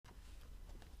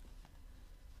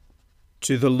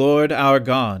To the Lord our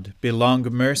God belong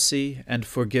mercy and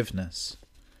forgiveness,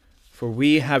 for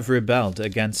we have rebelled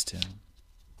against him.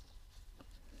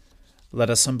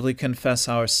 Let us humbly confess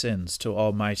our sins to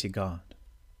Almighty God.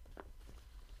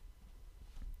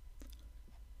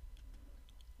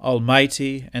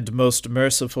 Almighty and most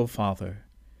merciful Father,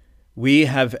 we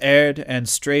have erred and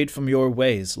strayed from your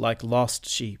ways like lost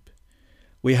sheep.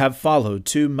 We have followed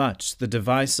too much the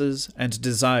devices and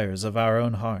desires of our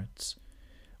own hearts.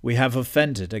 We have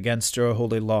offended against your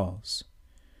holy laws.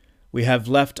 We have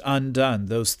left undone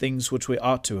those things which we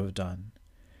ought to have done,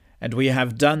 and we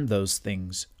have done those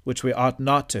things which we ought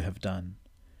not to have done.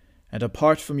 And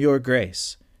apart from your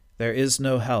grace, there is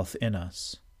no health in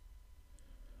us.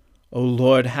 O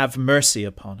Lord, have mercy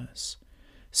upon us.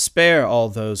 Spare all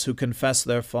those who confess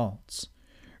their faults.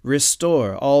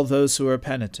 Restore all those who are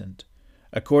penitent,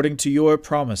 according to your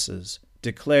promises,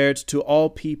 declared to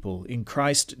all people in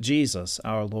Christ Jesus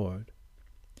our Lord.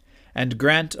 And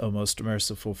grant, O most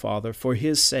merciful Father, for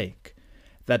his sake,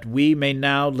 that we may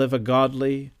now live a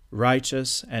godly,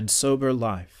 righteous, and sober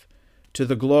life, to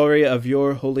the glory of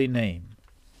your holy name.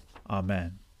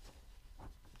 Amen.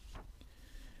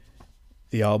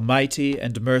 The Almighty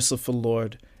and merciful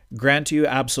Lord grant you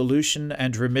absolution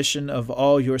and remission of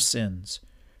all your sins,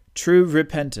 true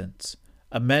repentance,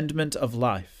 amendment of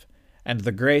life, and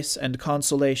the grace and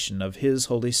consolation of his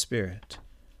Holy Spirit.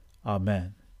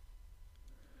 Amen.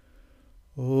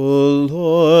 O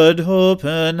Lord,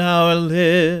 open our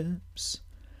lips,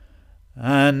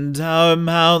 and our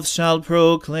mouth shall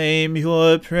proclaim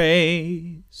your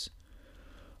praise.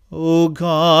 O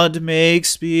God, make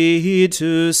speed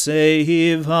to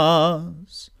save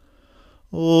us.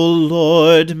 O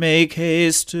Lord, make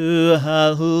haste to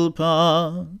help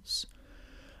us.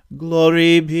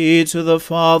 Glory be to the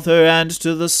Father, and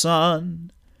to the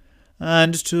Son,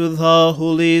 and to the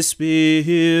Holy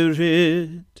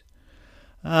Spirit,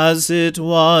 as it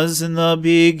was in the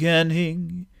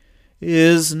beginning,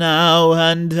 is now,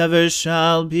 and ever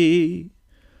shall be,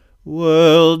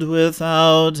 world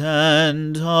without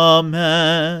end.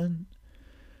 Amen.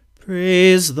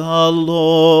 Praise the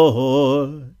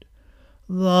Lord.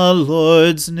 The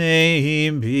Lord's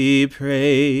name be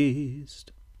praised.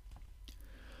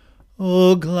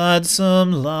 O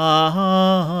gladsome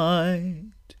light,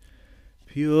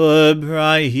 pure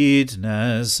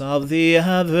brightness of the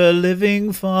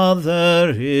ever-living Father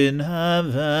in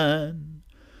heaven,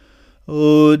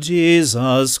 O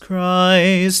Jesus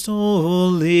Christ,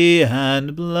 holy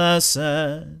and blessed,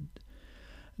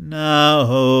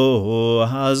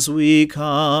 now as we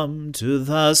come to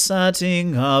the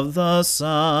setting of the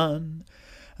sun,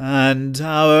 and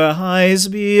our eyes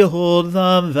behold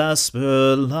the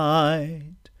vesper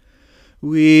light,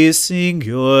 we sing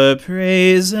your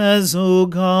praises, O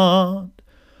God,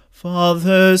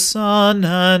 Father, Son,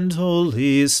 and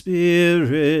Holy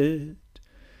Spirit.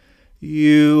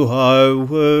 You are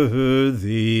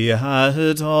worthy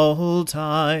at all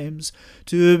times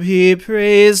to be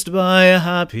praised by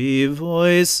happy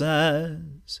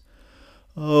voices.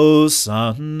 O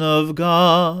Son of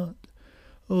God,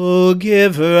 O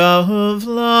Giver of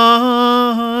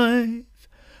life,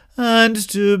 and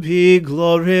to be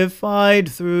glorified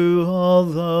through all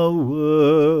the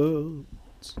world.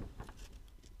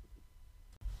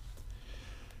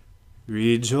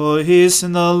 Rejoice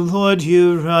in the Lord,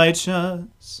 you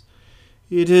righteous.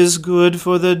 It is good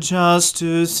for the just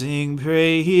to sing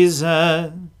praises.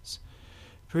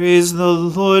 Praise the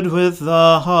Lord with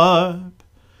the harp.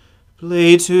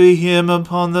 Play to him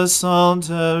upon the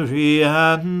psaltery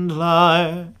and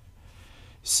lyre.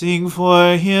 Sing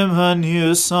for him a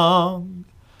new song.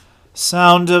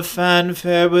 Sound a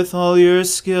fanfare with all your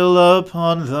skill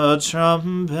upon the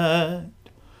trumpet.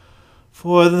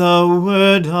 For the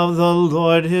word of the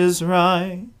Lord is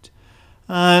right,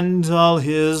 and all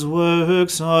his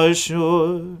works are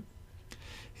sure.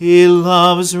 He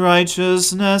loves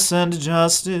righteousness and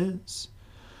justice.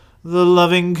 The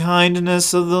loving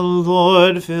kindness of the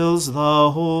Lord fills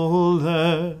the whole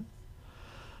earth.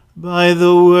 By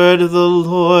the word of the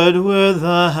Lord were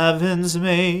the heavens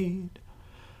made.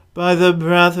 By the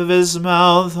breath of his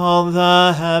mouth all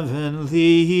the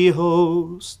heavenly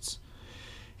hosts.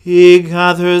 He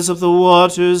gathers up the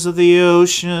waters of the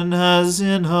ocean as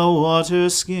in a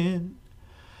waterskin,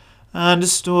 and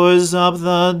stores up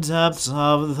the depths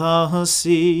of the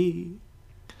sea.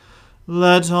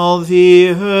 Let all the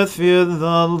earth fear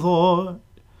the Lord.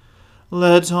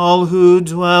 Let all who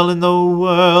dwell in the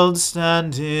world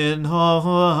stand in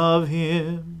awe of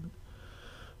him.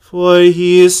 For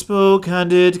he spoke,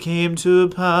 and it came to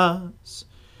pass.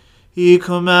 He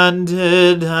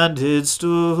commanded, and it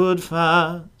stood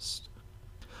fast.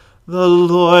 The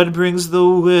Lord brings the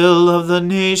will of the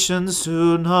nations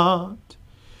to naught.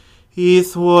 He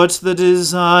thwarts the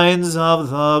designs of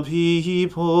the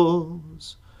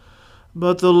peoples.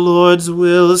 But the Lord's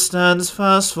will stands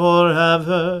fast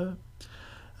forever,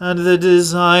 and the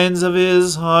designs of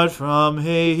his heart from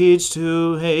age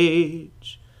to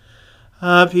age.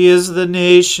 Happy is the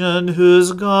nation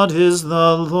whose God is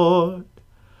the Lord.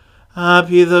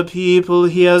 Happy the people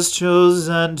he has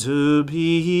chosen to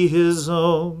be his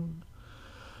own.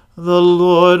 The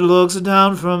Lord looks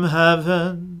down from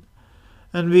heaven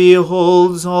and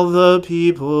beholds all the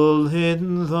people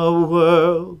in the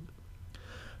world.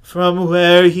 From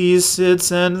where he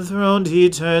sits enthroned he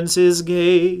turns his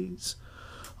gaze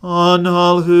on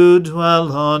all who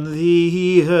dwell on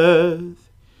the earth.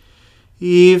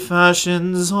 He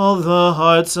fashions all the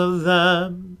hearts of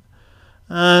them,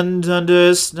 and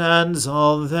understands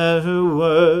all their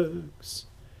works.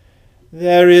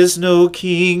 There is no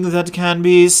king that can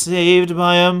be saved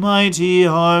by a mighty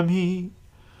army.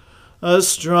 A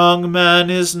strong man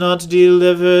is not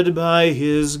delivered by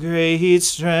his great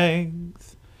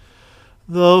strength.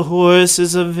 The horse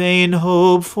is a vain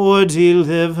hope for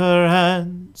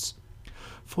deliverance.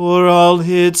 For all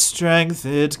its strength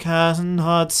it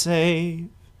cannot save.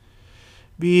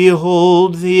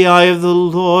 Behold, the eye of the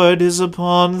Lord is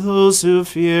upon those who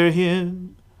fear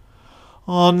him,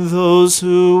 on those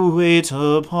who wait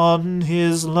upon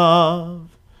his love,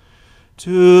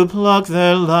 to pluck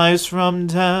their lives from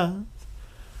death,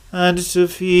 and to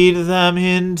feed them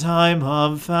in time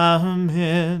of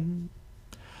famine.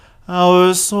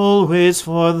 Our soul waits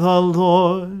for the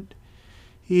Lord.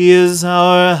 He is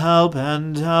our help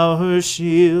and our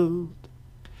shield.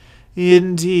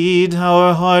 Indeed,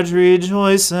 our heart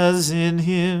rejoices in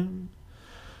him,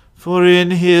 for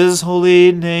in his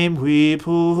holy name we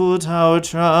put our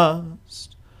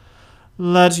trust.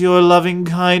 Let your loving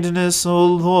kindness, O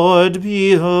Lord,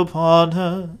 be upon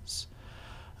us,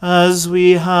 as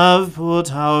we have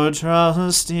put our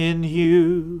trust in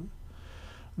you.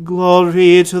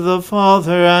 Glory to the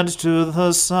Father, and to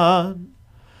the Son,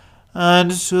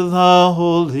 and to the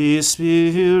Holy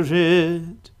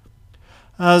Spirit,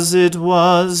 as it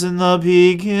was in the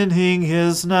beginning,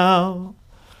 is now,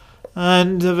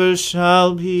 and ever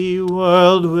shall be,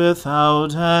 world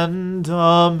without end.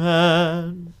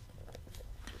 Amen.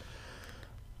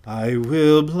 I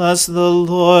will bless the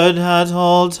Lord at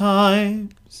all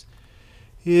times.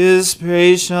 His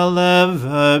praise shall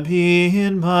ever be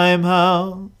in my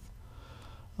mouth.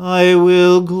 I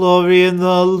will glory in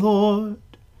the Lord.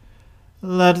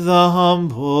 Let the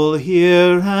humble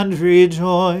hear and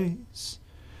rejoice.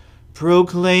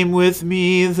 Proclaim with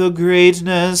me the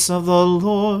greatness of the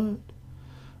Lord.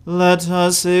 Let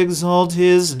us exalt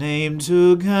his name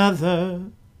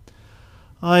together.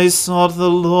 I sought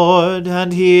the Lord,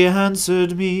 and he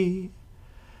answered me,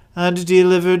 and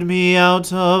delivered me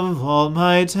out of all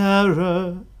my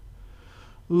terror.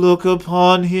 Look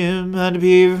upon him, and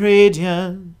be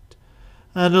radiant,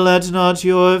 and let not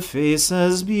your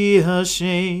faces be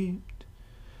ashamed.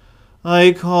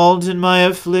 I called in my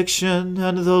affliction,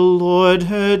 and the Lord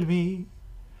heard me,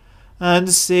 and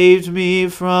saved me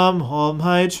from all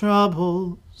my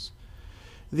troubles.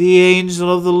 The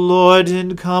angel of the Lord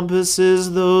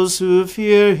encompasses those who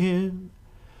fear him,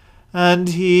 and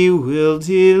he will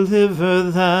deliver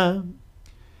them.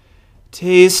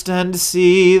 Taste and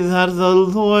see that the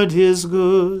Lord is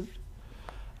good.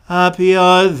 Happy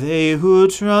are they who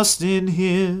trust in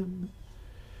him.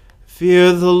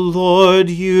 Fear the Lord,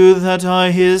 you that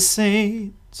are his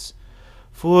saints,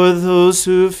 for those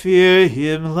who fear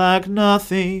him lack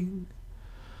nothing.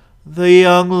 The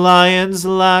young lions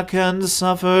lack and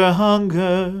suffer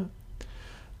hunger,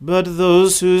 but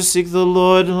those who seek the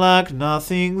Lord lack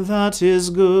nothing that is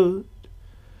good.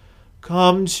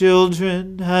 Come,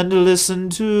 children, and listen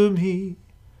to me.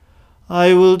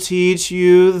 I will teach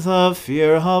you the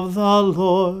fear of the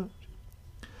Lord.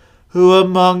 Who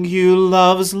among you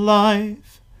loves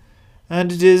life,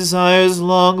 and desires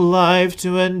long life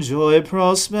to enjoy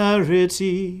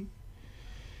prosperity?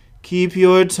 Keep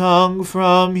your tongue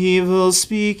from evil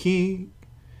speaking,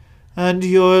 and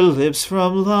your lips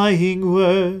from lying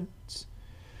words.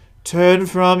 Turn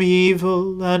from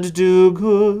evil and do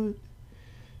good.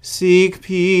 Seek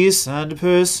peace and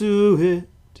pursue it.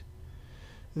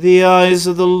 The eyes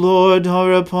of the Lord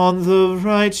are upon the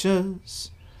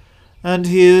righteous, and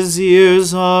his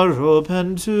ears are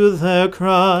open to their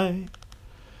cry.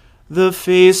 The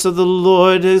face of the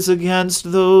Lord is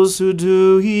against those who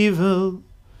do evil,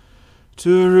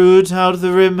 to root out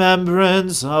the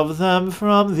remembrance of them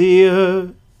from the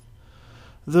earth.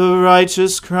 The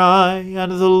righteous cry,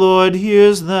 and the Lord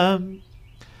hears them,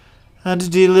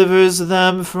 and delivers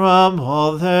them from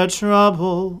all their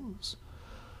troubles.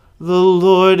 The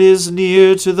Lord is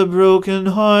near to the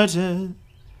brokenhearted,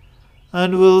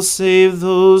 and will save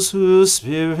those whose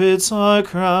spirits are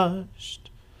crushed.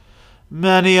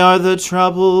 Many are the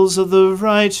troubles of the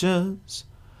righteous,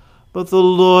 but the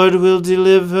Lord will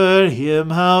deliver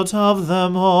him out of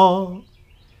them all.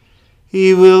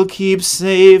 He will keep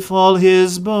safe all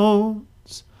his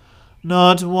bones.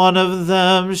 Not one of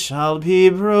them shall be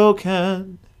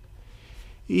broken.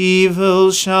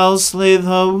 Evil shall slay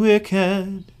the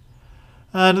wicked,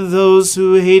 and those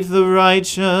who hate the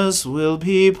righteous will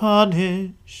be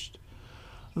punished.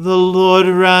 The Lord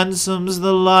ransoms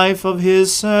the life of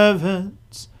his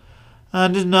servants,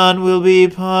 and none will be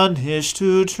punished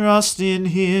who trust in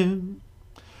him.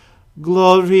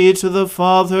 Glory to the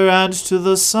Father, and to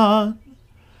the Son,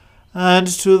 and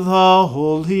to the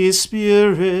Holy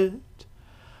Spirit,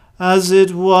 as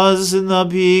it was in the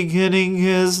beginning,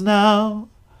 is now,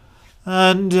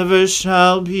 and ever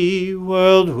shall be,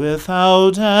 world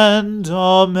without end.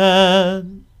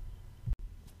 Amen.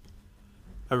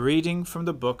 A reading from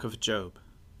the book of Job.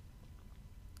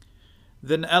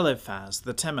 Then Eliphaz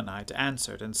the Temanite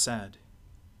answered and said,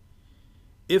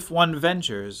 If one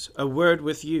ventures a word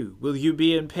with you, will you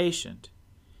be impatient?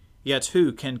 Yet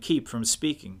who can keep from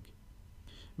speaking?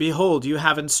 Behold, you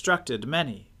have instructed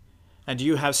many, and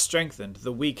you have strengthened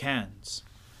the weak hands.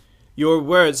 Your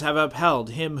words have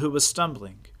upheld him who was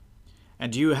stumbling,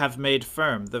 and you have made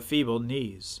firm the feeble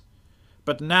knees.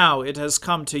 But now it has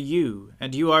come to you,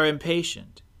 and you are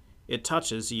impatient. It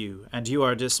touches you, and you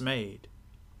are dismayed.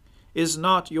 Is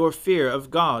not your fear of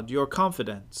God your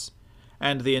confidence,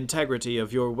 and the integrity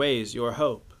of your ways your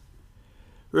hope?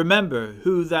 Remember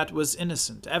who that was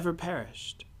innocent ever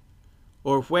perished,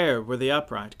 or where were the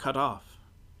upright cut off?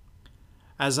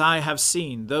 As I have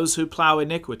seen, those who plow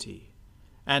iniquity,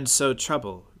 and sow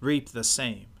trouble, reap the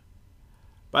same.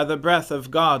 By the breath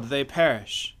of God they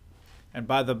perish, and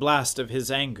by the blast of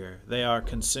his anger they are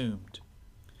consumed.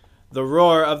 The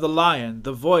roar of the lion,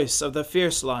 the voice of the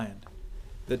fierce lion,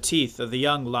 the teeth of the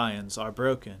young lions are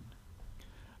broken.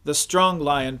 The strong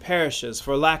lion perishes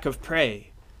for lack of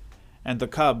prey, and the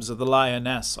cubs of the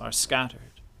lioness are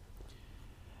scattered.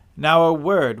 Now a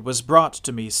word was brought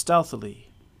to me stealthily.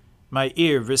 My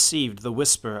ear received the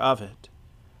whisper of it,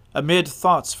 amid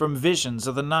thoughts from visions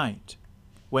of the night,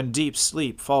 when deep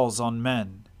sleep falls on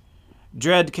men.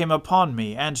 Dread came upon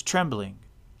me, and trembling,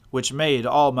 which made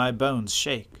all my bones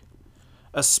shake.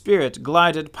 A spirit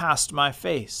glided past my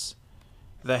face.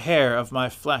 The hair of my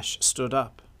flesh stood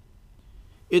up.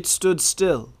 It stood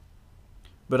still,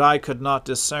 but I could not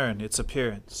discern its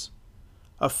appearance.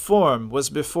 A form was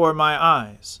before my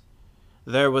eyes.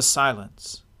 There was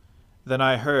silence. Then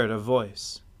I heard a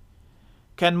voice.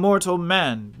 Can mortal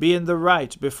man be in the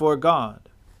right before God?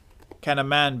 Can a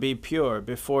man be pure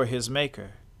before his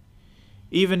Maker?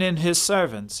 Even in his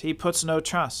servants he puts no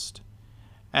trust,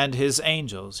 and his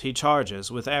angels he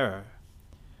charges with error.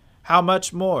 How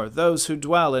much more those who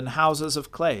dwell in houses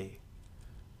of clay,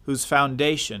 whose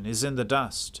foundation is in the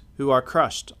dust, who are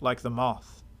crushed like the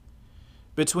moth.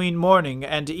 Between morning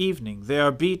and evening they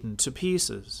are beaten to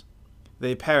pieces.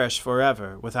 They perish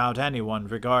forever without anyone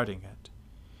regarding it.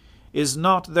 Is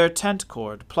not their tent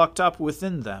cord plucked up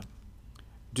within them?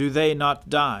 Do they not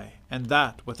die, and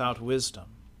that without wisdom?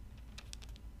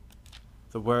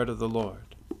 The word of the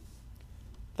Lord.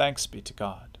 Thanks be to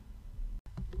God.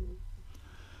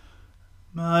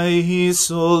 My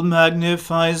soul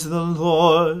magnifies the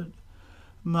Lord.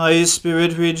 My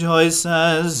spirit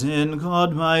rejoices in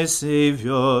God my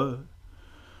Saviour.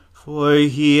 For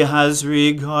he has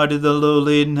regarded the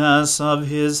lowliness of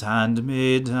his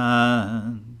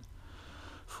handmaiden.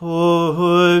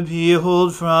 For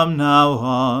behold, from now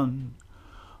on,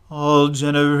 all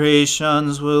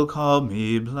generations will call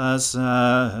me blessed.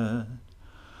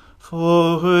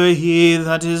 For he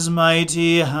that is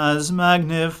mighty has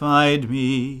magnified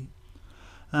me,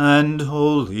 and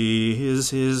holy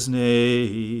is his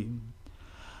name.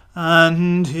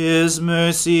 And his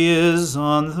mercy is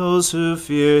on those who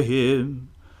fear him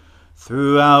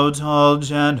throughout all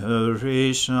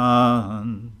generations.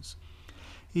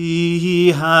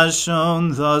 He has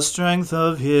shown the strength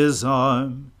of his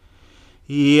arm.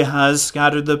 He has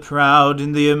scattered the proud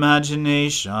in the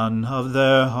imagination of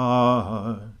their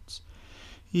hearts.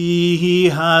 He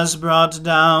has brought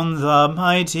down the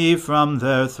mighty from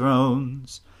their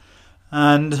thrones,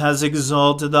 and has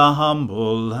exalted the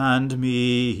humble and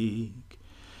meek.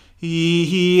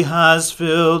 He has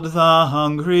filled the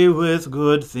hungry with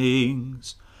good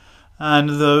things,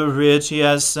 and the rich he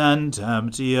has sent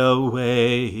empty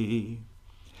away.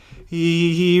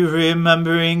 He,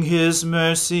 remembering his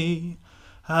mercy,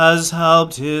 has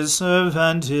helped his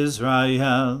servant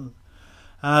Israel,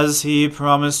 as he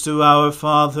promised to our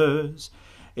fathers,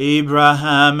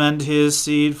 Abraham and his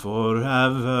seed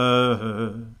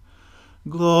forever.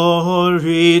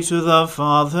 Glory to the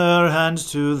Father, and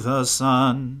to the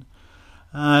Son,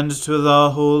 and to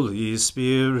the Holy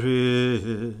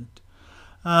Spirit,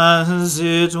 as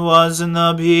it was in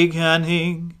the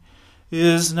beginning,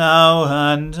 is now,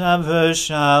 and ever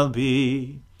shall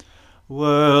be,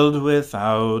 world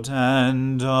without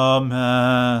end.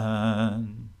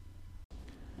 Amen.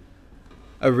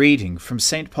 A reading from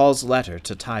St. Paul's letter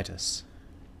to Titus.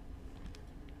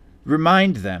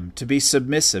 Remind them to be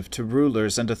submissive to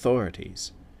rulers and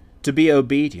authorities, to be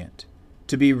obedient,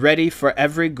 to be ready for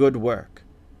every good work,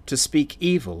 to speak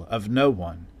evil of no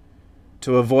one,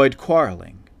 to avoid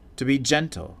quarreling, to be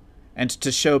gentle, and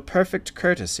to show perfect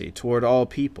courtesy toward all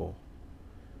people.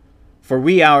 For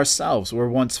we ourselves were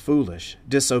once foolish,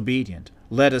 disobedient,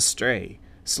 led astray,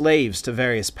 slaves to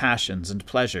various passions and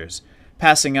pleasures,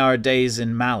 passing our days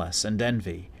in malice and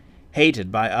envy,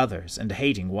 hated by others and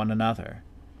hating one another.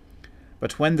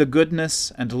 But when the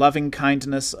goodness and loving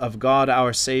kindness of God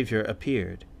our Saviour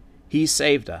appeared, he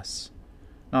saved us,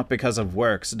 not because of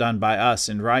works done by us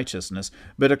in righteousness,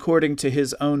 but according to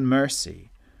his own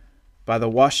mercy, by the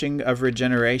washing of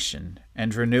regeneration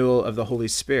and renewal of the Holy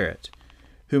Spirit,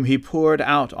 whom he poured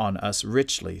out on us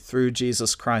richly through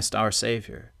Jesus Christ our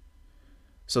Saviour,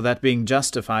 so that being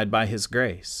justified by his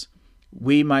grace,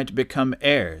 we might become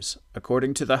heirs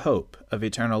according to the hope of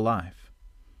eternal life.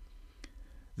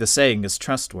 The saying is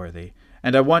trustworthy,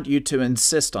 and I want you to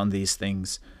insist on these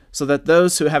things, so that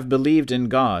those who have believed in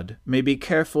God may be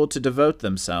careful to devote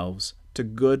themselves to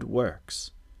good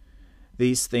works.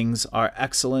 These things are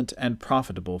excellent and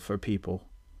profitable for people.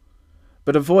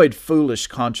 But avoid foolish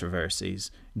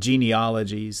controversies,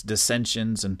 genealogies,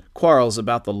 dissensions, and quarrels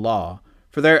about the law,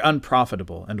 for they are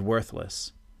unprofitable and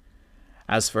worthless.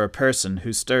 As for a person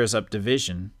who stirs up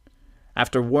division,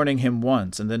 after warning him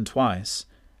once and then twice,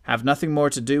 have nothing more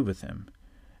to do with him,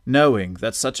 knowing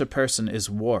that such a person is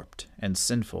warped and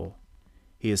sinful.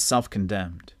 He is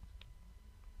self-condemned.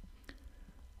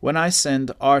 When I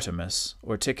send Artemas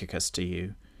or Tychicus to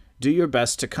you, do your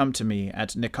best to come to me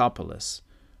at Nicopolis,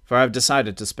 for I have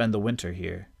decided to spend the winter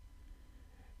here.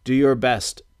 Do your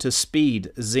best to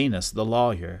speed Zenas the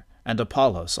lawyer and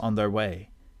Apollos on their way.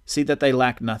 See that they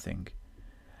lack nothing.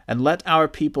 And let our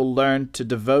people learn to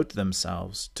devote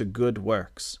themselves to good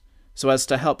works, so as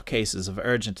to help cases of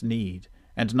urgent need,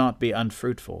 and not be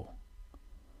unfruitful.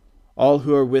 All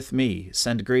who are with me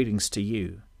send greetings to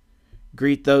you.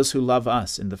 Greet those who love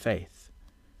us in the faith.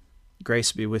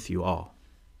 Grace be with you all.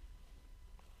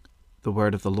 The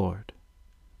word of the Lord.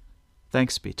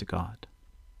 Thanks be to God.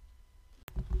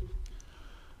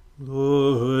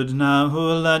 Lord, now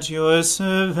let your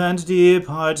servant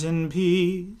depart in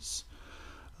peace,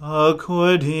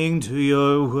 according to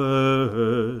your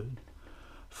word.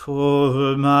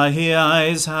 For my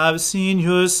eyes have seen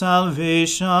your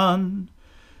salvation,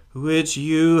 which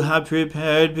you have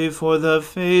prepared before the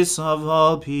face of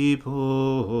all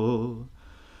people,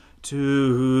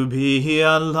 to be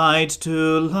a light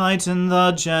to lighten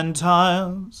the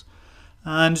Gentiles,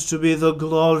 and to be the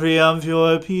glory of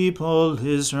your people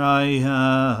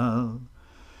Israel.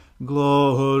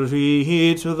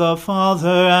 Glory to the Father,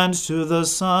 and to the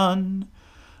Son,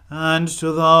 and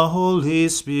to the Holy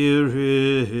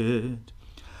Spirit,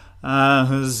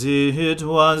 as it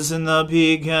was in the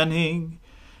beginning,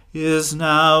 is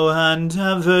now, and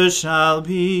ever shall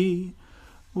be,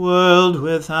 world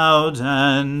without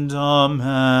end.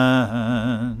 Amen.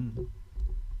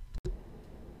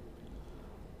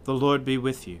 The Lord be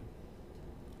with you.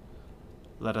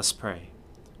 Let us pray.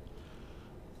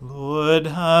 Lord,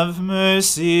 have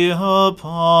mercy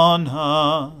upon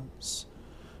us.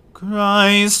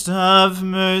 Christ, have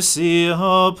mercy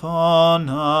upon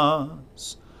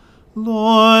us.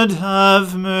 Lord,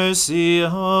 have mercy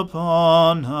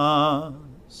upon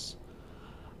us.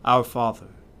 Our Father,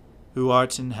 who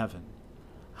art in heaven,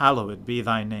 hallowed be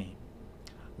thy name.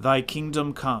 Thy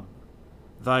kingdom come,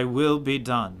 thy will be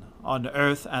done, on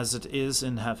earth as it is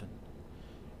in heaven.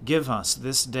 Give us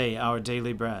this day our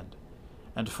daily bread,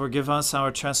 and forgive us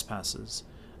our trespasses,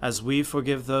 as we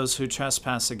forgive those who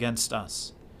trespass against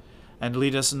us. And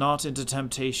lead us not into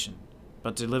temptation,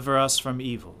 but deliver us from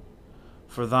evil.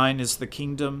 For thine is the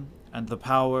kingdom, and the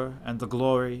power, and the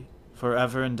glory,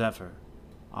 forever and ever.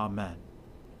 Amen.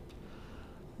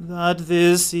 That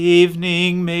this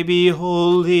evening may be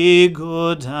holy,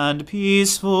 good, and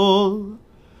peaceful,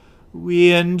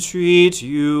 we entreat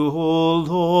you, O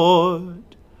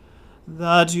Lord,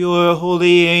 that your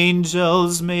holy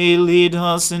angels may lead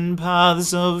us in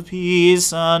paths of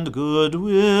peace and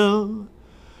goodwill,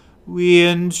 we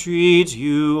entreat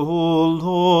you, O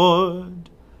Lord,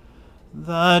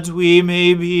 that we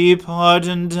may be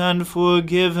pardoned and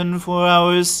forgiven for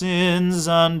our sins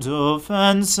and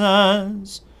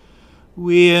offenses.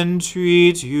 We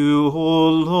entreat you, O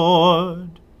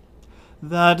Lord,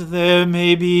 that there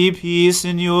may be peace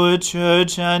in your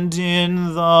church and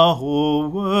in the whole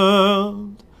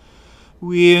world.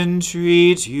 We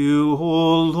entreat you,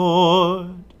 O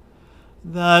Lord,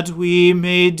 that we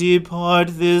may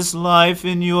depart this life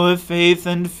in your faith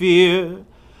and fear,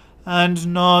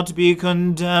 and not be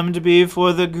condemned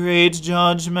before the great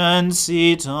judgment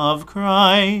seat of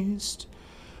Christ.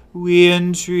 We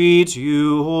entreat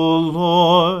you, O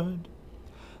Lord,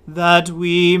 that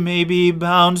we may be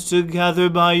bound together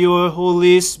by your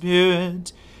Holy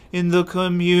Spirit in the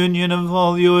communion of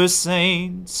all your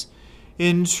saints,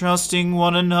 entrusting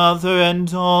one another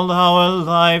and all our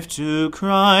life to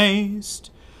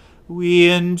Christ. We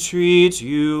entreat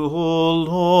you, O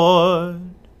Lord.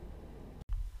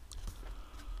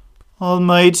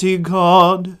 Almighty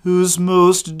God, whose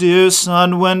most dear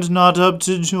Son went not up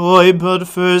to joy, but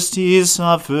first he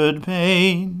suffered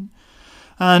pain,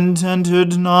 and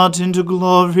entered not into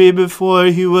glory before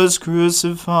he was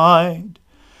crucified,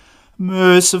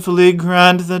 mercifully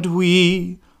grant that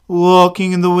we,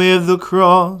 walking in the way of the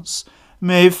cross,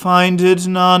 may find it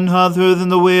none other than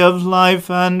the way of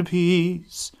life and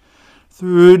peace.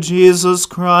 Through Jesus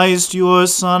Christ, your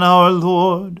Son, our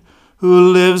Lord,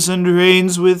 who lives and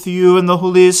reigns with you in the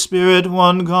Holy Spirit,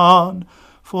 one God,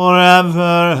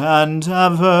 forever and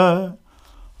ever.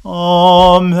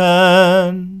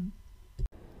 Amen.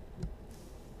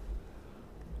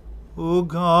 O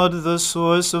God, the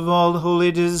source of all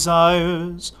holy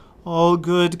desires, all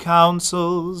good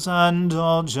counsels, and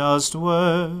all just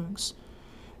works,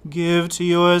 give to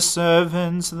your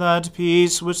servants that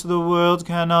peace which the world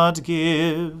cannot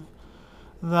give,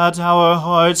 that our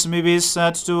hearts may be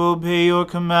set to obey your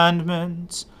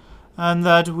commandments, and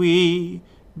that we,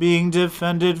 being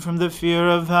defended from the fear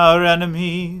of our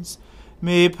enemies,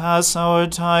 may pass our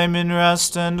time in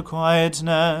rest and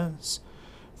quietness,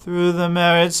 through the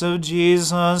merits of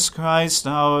Jesus Christ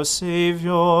our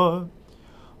Saviour.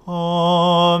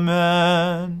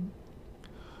 Amen.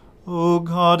 O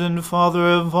God and Father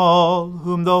of all,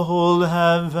 whom the whole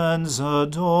heavens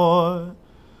adore,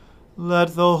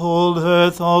 let the whole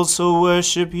earth also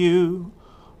worship you,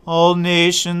 all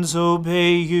nations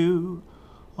obey you,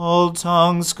 all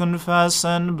tongues confess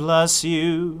and bless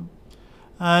you,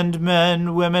 and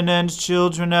men, women, and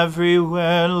children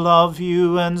everywhere love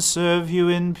you and serve you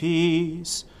in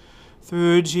peace,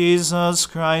 through Jesus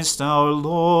Christ our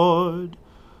Lord.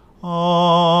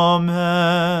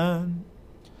 Amen.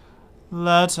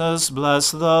 Let us bless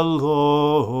the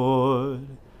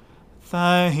Lord.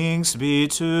 Thanks be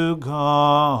to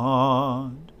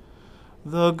God.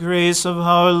 The grace of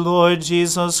our Lord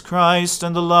Jesus Christ,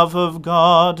 and the love of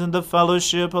God, and the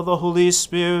fellowship of the Holy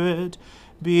Spirit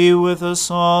be with us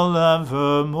all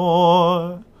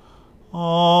evermore.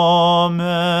 Amen.